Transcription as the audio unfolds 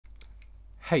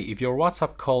Hey, if your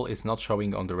WhatsApp call is not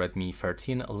showing on the Redmi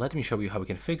 13, let me show you how we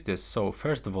can fix this. So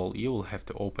first of all, you will have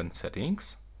to open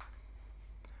settings.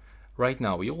 Right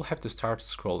now, you will have to start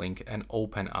scrolling and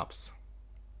open apps.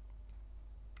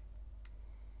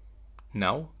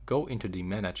 Now go into the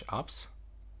manage apps.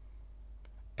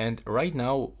 And right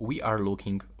now we are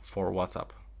looking for WhatsApp.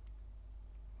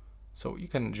 So you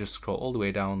can just scroll all the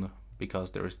way down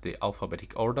because there is the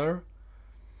alphabetic order.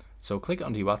 So click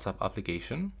on the WhatsApp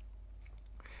application.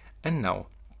 And now,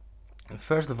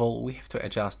 first of all, we have to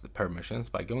adjust the permissions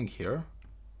by going here.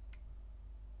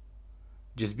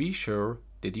 Just be sure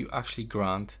that you actually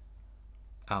grant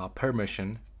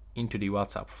permission into the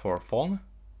WhatsApp for phone.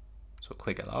 So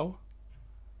click allow.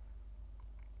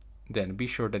 Then be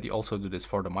sure that you also do this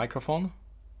for the microphone.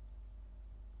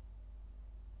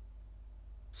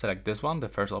 Select this one, the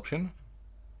first option.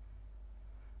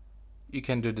 You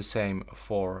can do the same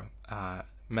for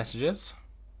messages.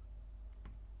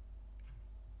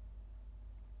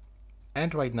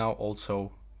 And right now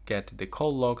also get the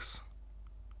call logs.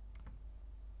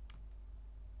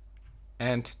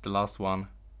 And the last one,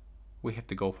 we have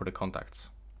to go for the contacts.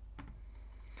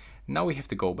 Now we have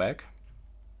to go back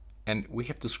and we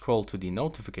have to scroll to the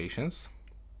notifications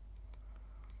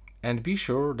and be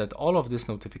sure that all of these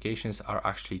notifications are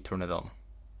actually turned on,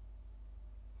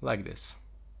 like this.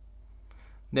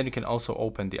 Then you can also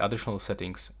open the additional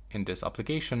settings in this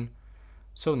application.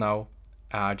 So now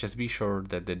just be sure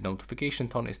that the notification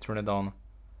tone is turned on,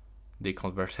 the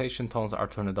conversation tones are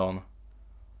turned on.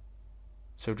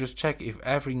 So just check if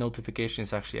every notification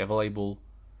is actually available,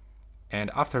 and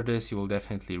after this you will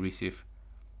definitely receive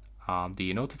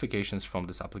the notifications from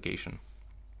this application.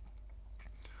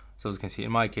 So as you can see,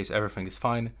 in my case everything is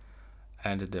fine,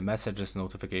 and the messages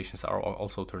notifications are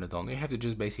also turned on. You have to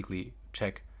just basically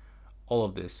check all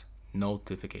of these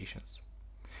notifications.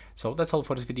 So that's all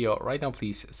for this video. Right now,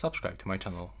 please subscribe to my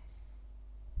channel.